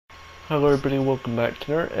Hello everybody, welcome back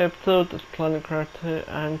to another episode. This is Planet Craft,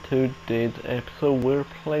 and today's episode we're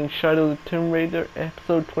playing Shadow of the Tomb Raider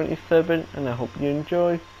episode 27, and I hope you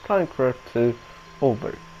enjoy. Planet Craft 2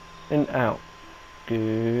 over and out.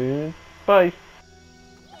 Goodbye.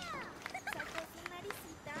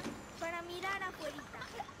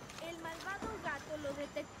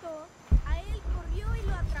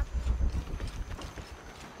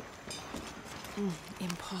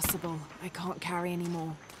 Impossible. I can't carry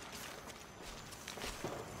anymore.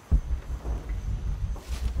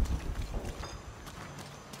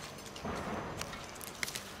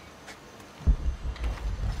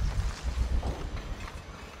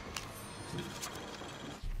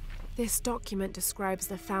 This document describes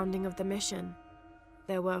the founding of the mission.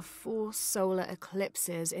 There were 4 solar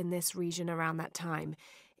eclipses in this region around that time,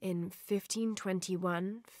 in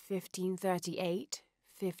 1521, 1538,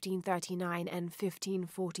 1539, and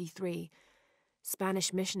 1543.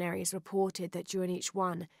 Spanish missionaries reported that during each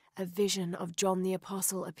one, a vision of John the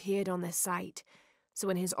Apostle appeared on this site. So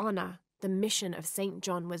in his honor, the mission of St.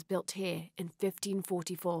 John was built here in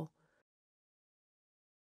 1544.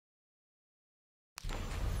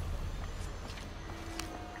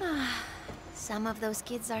 Some of those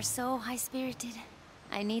kids are so high-spirited.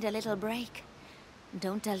 I need a little break.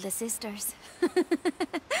 Don't tell the sisters.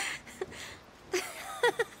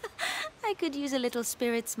 I could use a little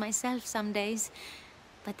spirits myself some days,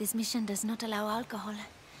 but this mission does not allow alcohol,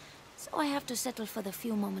 so I have to settle for the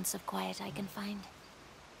few moments of quiet I can find.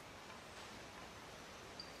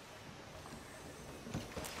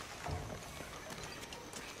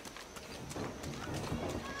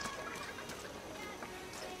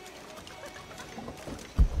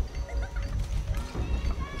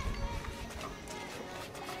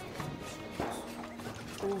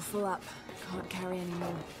 All full up. Can't carry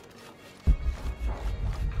anymore.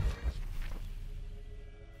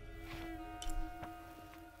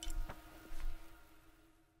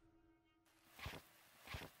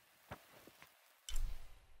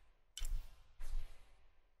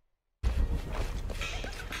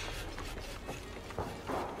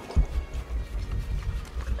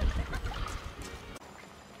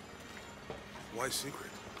 Why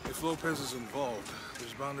secret? If Lopez is involved,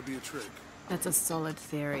 there's bound to be a trick. That's a solid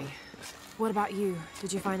theory. What about you?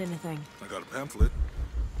 Did you find anything? I got a pamphlet.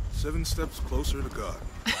 7 steps closer to God.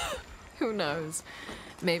 Who knows?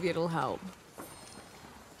 Maybe it'll help.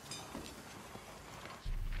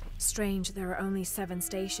 Strange, there are only 7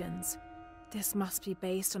 stations. This must be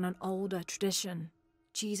based on an older tradition.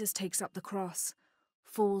 Jesus takes up the cross,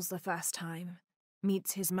 falls the first time,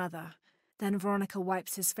 meets his mother. Then Veronica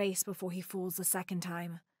wipes his face before he falls the second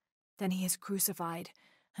time. Then he is crucified,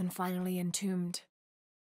 and finally entombed.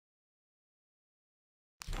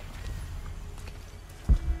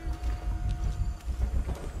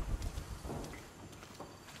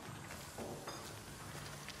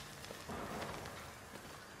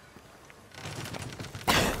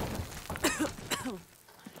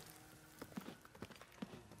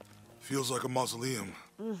 Feels like a mausoleum.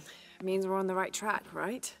 Means we're on the right track,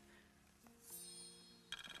 right?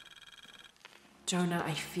 Jonah,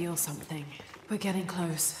 I feel something. We're getting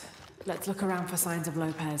close. Let's look around for signs of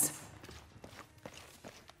Lopez.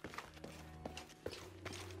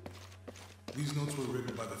 These notes were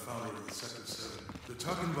written by the founder of the Sector 7. They're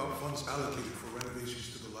talking about funds allocated for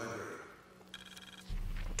renovations to the library.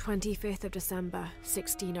 25th of December,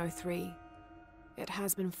 1603. It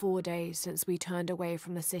has been 4 days since we turned away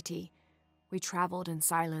from the city. We traveled in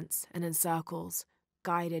silence and in circles,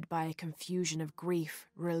 guided by a confusion of grief,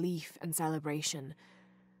 relief, and celebration.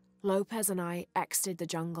 Lopez and I exited the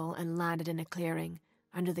jungle and landed in a clearing,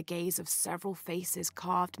 under the gaze of several faces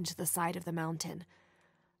carved into the side of the mountain.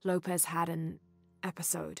 Lopez had an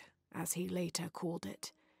episode, as he later called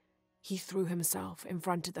it. He threw himself in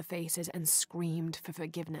front of the faces and screamed for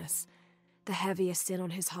forgiveness. The heaviest sin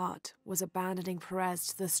on his heart was abandoning Perez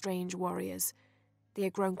to the strange warriors. They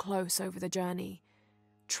had grown close over the journey.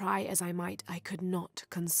 Try as I might, I could not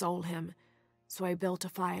console him, so I built a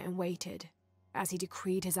fire and waited, as he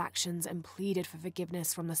decreed his actions and pleaded for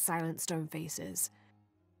forgiveness from the silent stone faces.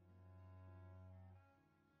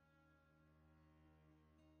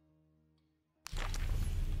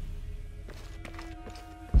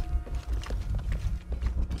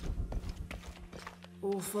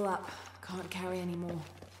 All full up. Can't carry anymore.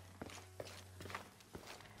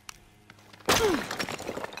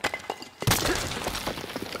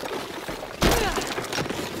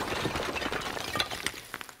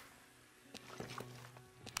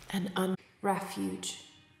 An refuge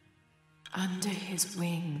under his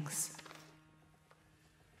wings.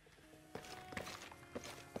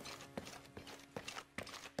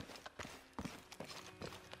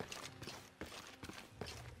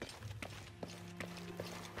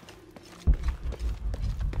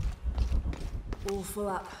 All full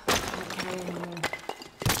up. Can't carry anymore.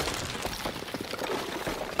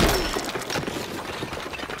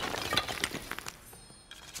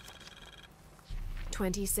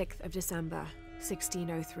 December 26th,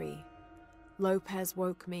 1603. Lopez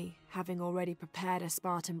woke me, having already prepared a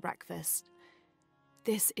Spartan breakfast.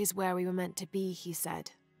 "This is where we were meant to be," he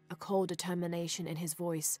said, a cold determination in his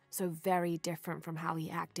voice, so very different from how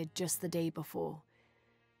he acted just the day before.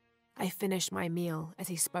 I finished my meal as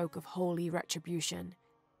he spoke of holy retribution,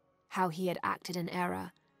 how he had acted in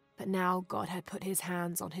error, but now God had put his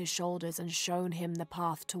hands on his shoulders and shown him the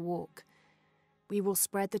path to walk. "We will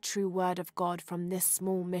spread the true word of God from this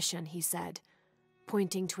small mission," he said,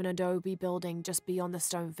 pointing to an adobe building just beyond the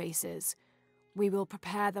stone faces. "We will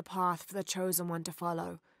prepare the path for the chosen one to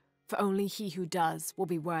follow, for only he who does will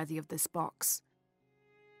be worthy of this box."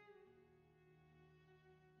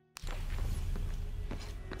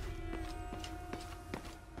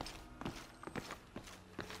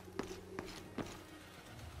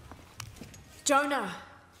 Jonah!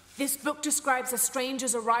 This book describes a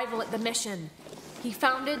stranger's arrival at the mission. He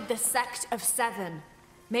founded the Sect of Seven.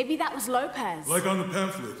 Maybe that was Lopez. Like on the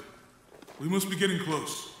pamphlet. We must be getting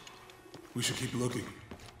close. We should keep looking.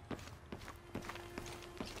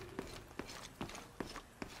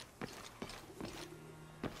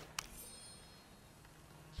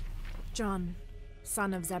 John,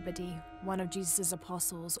 son of Zebedee, one of Jesus'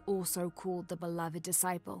 apostles, also called the beloved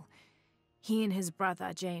disciple. He and his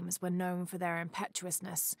brother, James, were known for their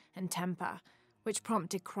impetuousness and temper, which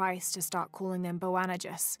prompted Christ to start calling them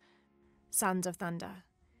Boanerges, sons of thunder.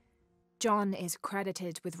 John is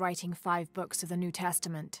credited with writing 5 books of the New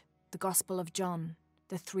Testament, the Gospel of John,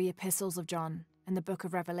 the 3 epistles of John, and the Book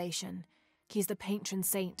of Revelation. He's the patron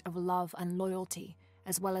saint of love and loyalty,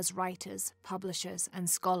 as well as writers, publishers, and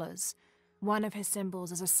scholars. One of his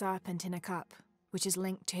symbols is a serpent in a cup, which is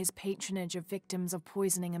linked to his patronage of victims of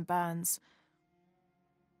poisoning and burns.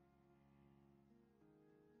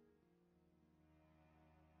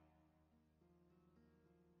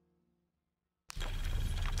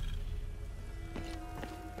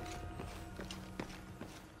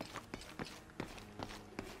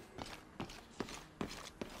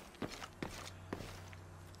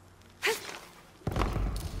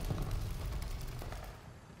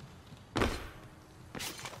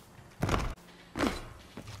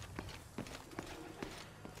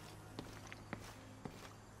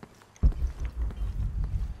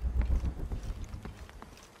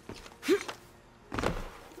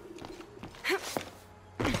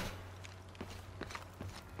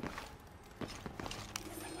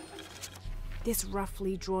 This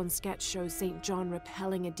roughly drawn sketch shows St. John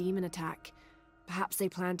repelling a demon attack. Perhaps they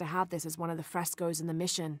plan to have this as one of the frescoes in the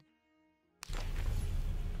mission.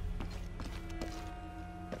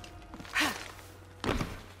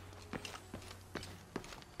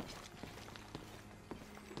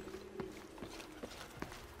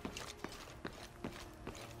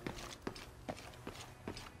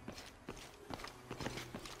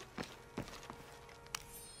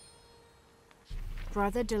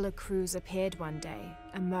 Brother de la Cruz appeared one day,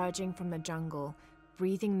 emerging from the jungle,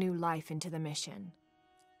 breathing new life into the mission.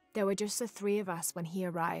 There were just the 3 of us when he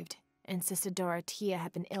arrived, and Sister Dorothea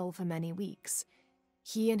had been ill for many weeks.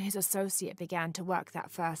 He and his associate began to work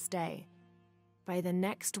that first day. By the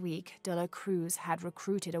next week, de la Cruz had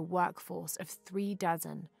recruited a workforce of 3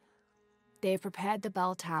 dozen. They have prepared the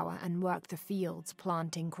bell tower and worked the fields,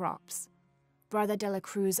 planting crops. Brother de la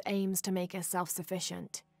Cruz aims to make us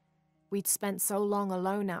self-sufficient. We'd spent so long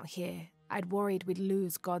alone out here, I'd worried we'd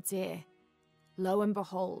lose God's ear. Lo and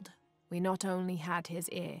behold, we not only had his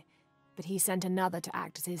ear, but he sent another to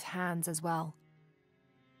act as his hands as well.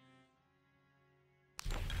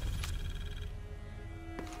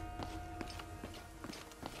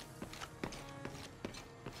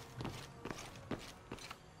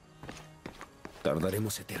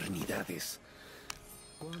 Tardaremos eternidades.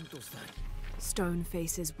 ¿Cuántos dan? Stone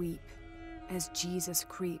faces weep as Jesus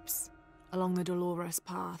creeps along the dolorous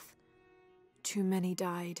path. Too many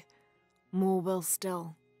died. More will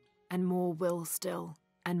still, and more will still,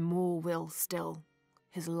 and more will still.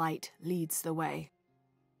 His light leads the way.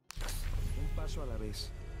 Un paso a la vez.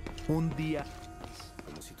 Un día.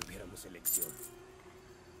 Como si tuviéramos elección.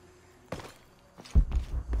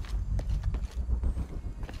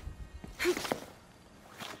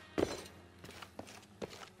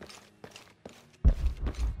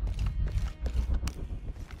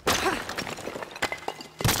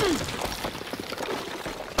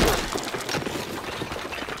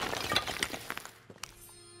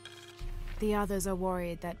 The others are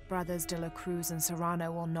worried that Brothers de la Cruz and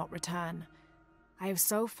Serrano will not return. I have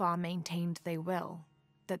so far maintained they will,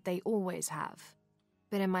 that they always have.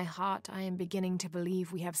 But in my heart, I am beginning to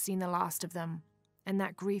believe we have seen the last of them, and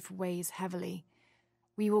that grief weighs heavily.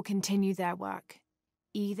 We will continue their work.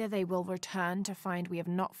 Either they will return to find we have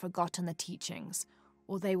not forgotten the teachings,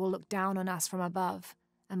 or they will look down on us from above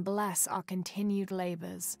and bless our continued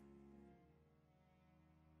labors.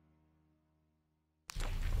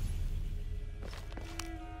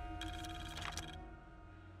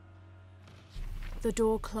 The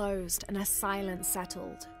door closed and a silence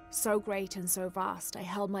settled, so great and so vast I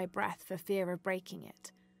held my breath for fear of breaking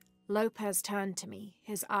it. Lopez turned to me,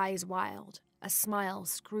 his eyes wild, a smile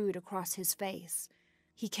screwed across his face.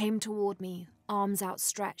 He came toward me, arms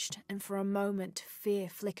outstretched, and for a moment fear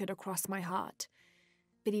flickered across my heart.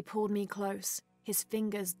 But he pulled me close, his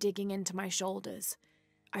fingers digging into my shoulders.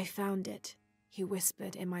 I found it, he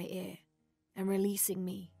whispered in my ear, and releasing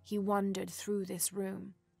me, he wandered through this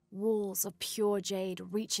room. Walls of pure jade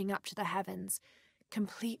reaching up to the heavens,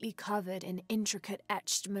 completely covered in intricate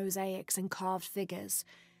etched mosaics and carved figures.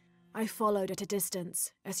 I followed at a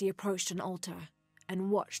distance as he approached an altar, and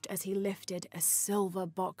watched as he lifted a silver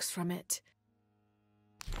box from it.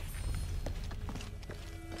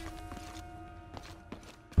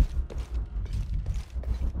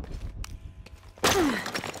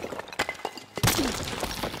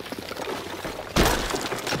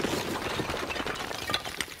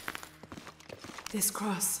 This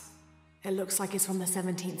cross, it looks like it's from the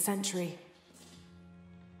 17th century.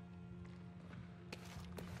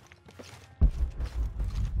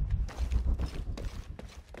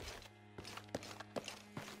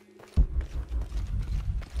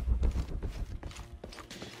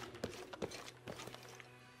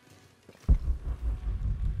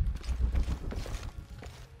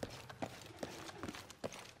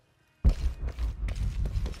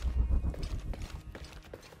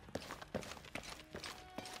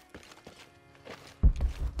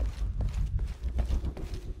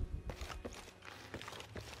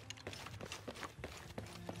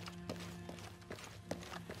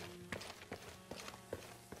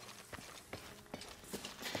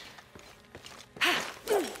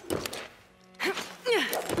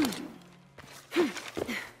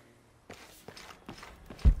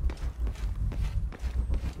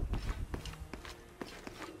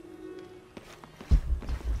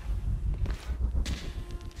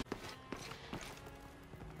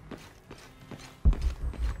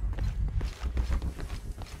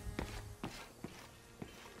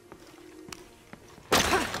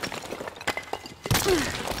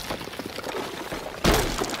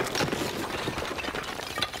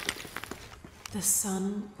 The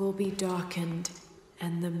sun will be darkened,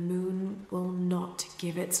 and the moon will not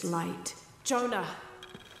give its light. Jonah,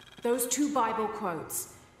 those 2 Bible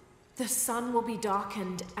quotes. The sun will be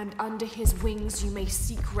darkened, and under his wings you may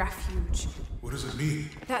seek refuge. What does it mean?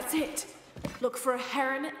 That's it. Look for a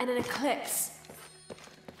heron and an eclipse.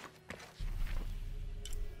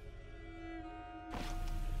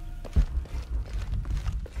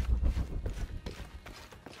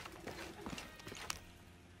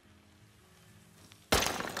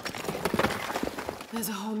 There's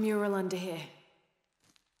a whole mural under here.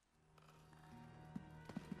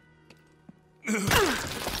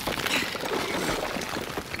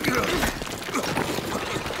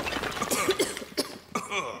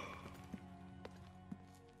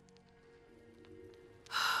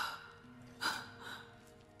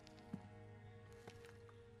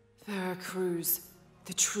 Veracruz,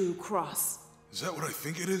 the true cross. Is that what I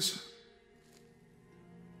think it is?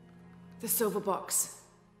 The silver box.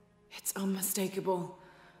 It's unmistakable.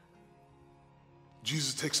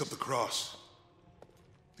 Jesus takes up the cross.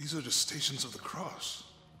 These are just stations of the cross.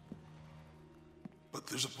 But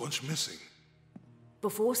there's a bunch missing.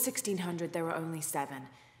 Before 1600, there were only 7.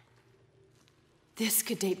 This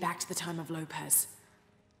could date back to the time of Lopez.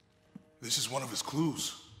 This is one of his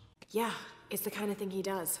clues. Yeah, it's the kind of thing he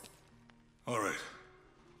does. All right.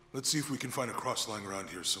 Let's see if we can find a cross lying around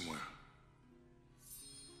here somewhere.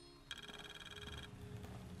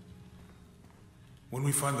 When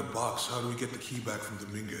we find the box, how do we get the key back from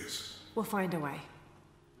Dominguez? We'll find a way.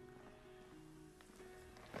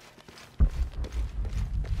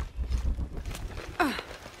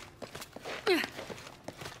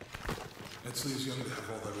 Etzli is young to have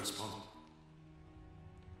all that response.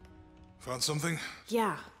 Found something?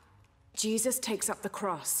 Yeah. Jesus takes up the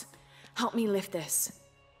cross. Help me lift this.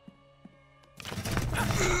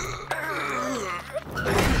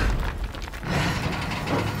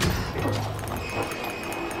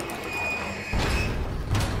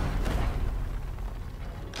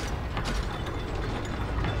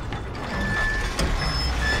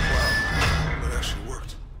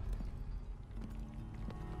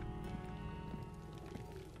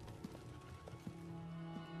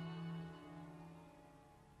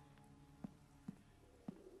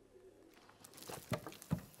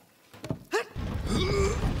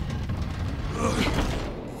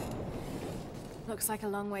 Looks like a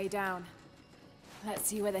long way down. Let's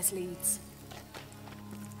see where this leads.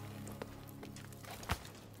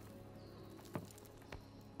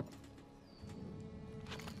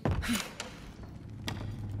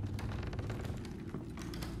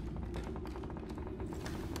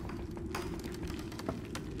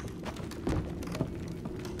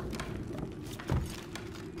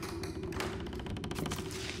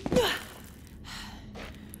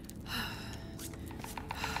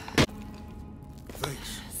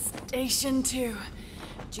 Thanks. Station 2.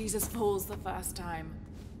 Jesus falls the first time.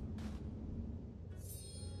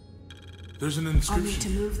 There's an I'll inscription. need to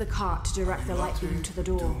move the cart to direct the light beam to the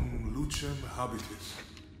door. Dum lucem habitis.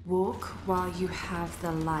 Walk while you have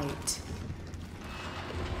the light.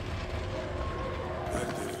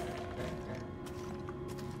 That did it.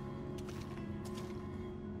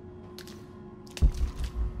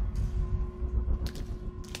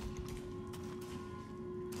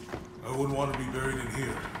 I wouldn't want to be buried in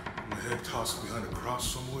here. My head tossed behind a cross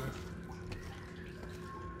somewhere.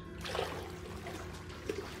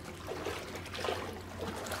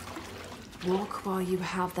 Walk while you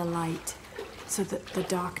have the light, so that the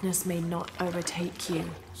darkness may not overtake you,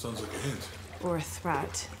 Sounds like a hint. or a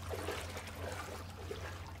threat.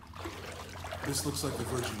 This looks like the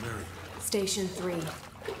Virgin Mary. Station 3.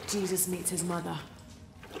 Jesus meets his mother.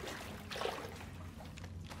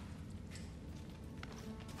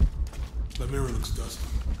 That mirror looks dusty.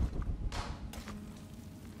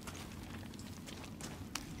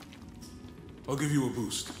 I'll give you a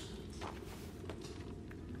boost.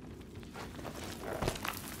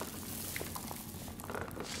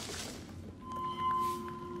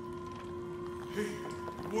 Hey,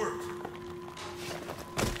 it worked.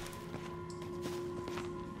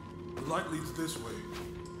 The light leads this way.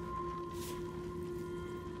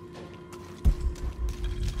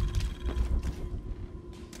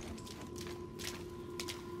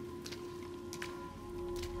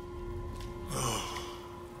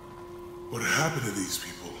 What happened to these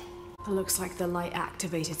people? It looks like the light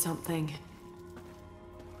activated something.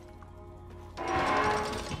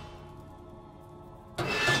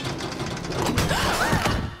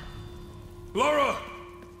 Laura!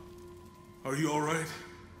 Are you alright?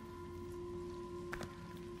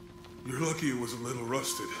 You're lucky it was a little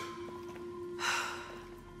rusted.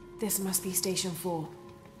 This must be Station 4.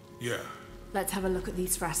 Yeah. Let's have a look at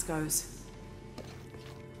these frescoes.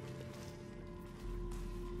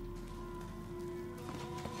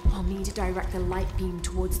 I'll need to direct the light beam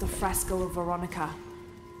towards the fresco of Veronica.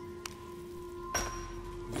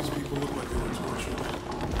 These people look like they were tortured.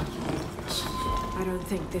 I don't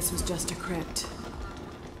think this was just a crypt.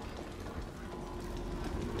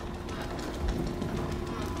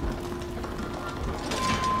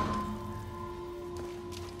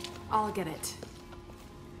 I'll get it.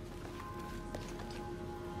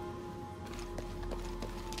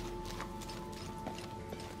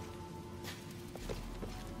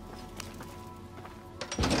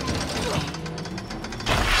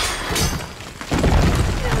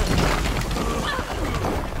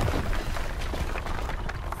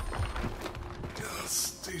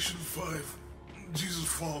 Station 5. Jesus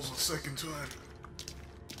falls a second time.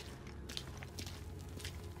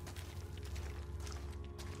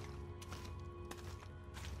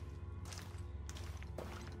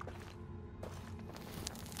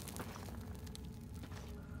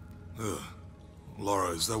 Laura,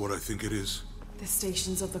 is that what I think it is? The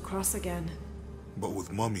Stations of the Cross again. But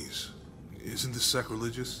with mummies. Isn't this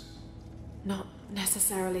sacrilegious? Not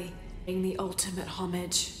necessarily paying the ultimate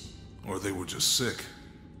homage. Or they were just sick.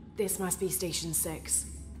 This must be Station 6.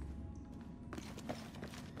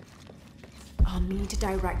 I'll need to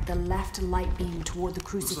direct the left light beam toward the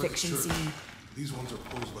Looks like a crucifixion church. scene. These ones are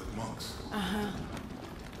posed like monks. Uh-huh.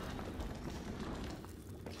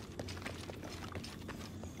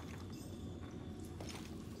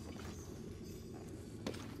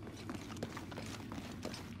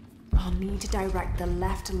 I'll need to direct the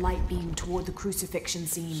left light beam toward the crucifixion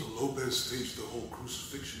scene. So Lopez staged the whole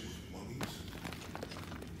crucifixion with mummies?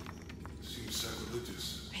 Seems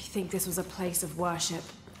sacrilegious. I think this was a place of worship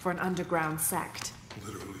for an underground sect.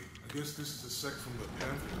 Literally. I guess this is a sect from the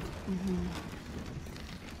Pantheon.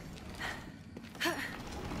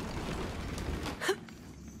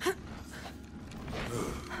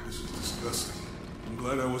 This is disgusting. I'm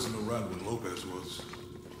glad I wasn't around when Lopez was.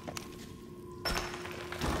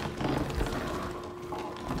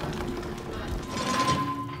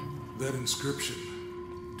 That inscription.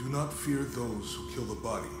 Do not fear those who kill the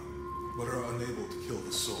body, but are unable to kill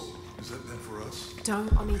the soul. Is that meant for us?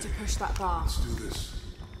 Don't, I'll need to push that bar. Let's do this.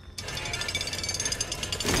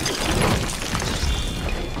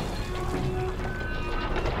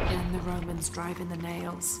 Romans driving the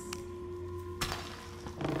nails.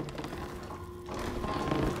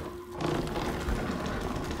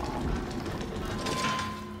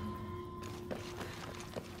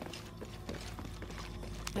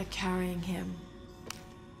 They're carrying him.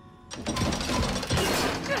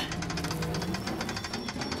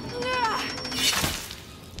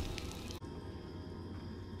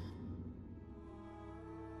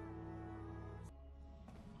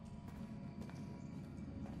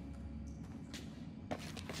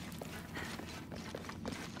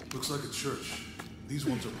 Looks like a church. These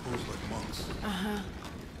ones are posed like monks.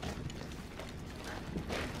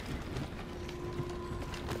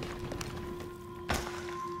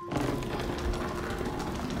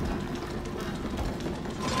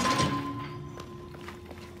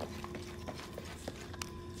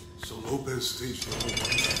 So Lopez staged the whole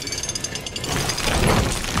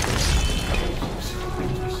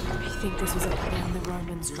I think this was a play on the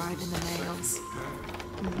Romans driving the nails.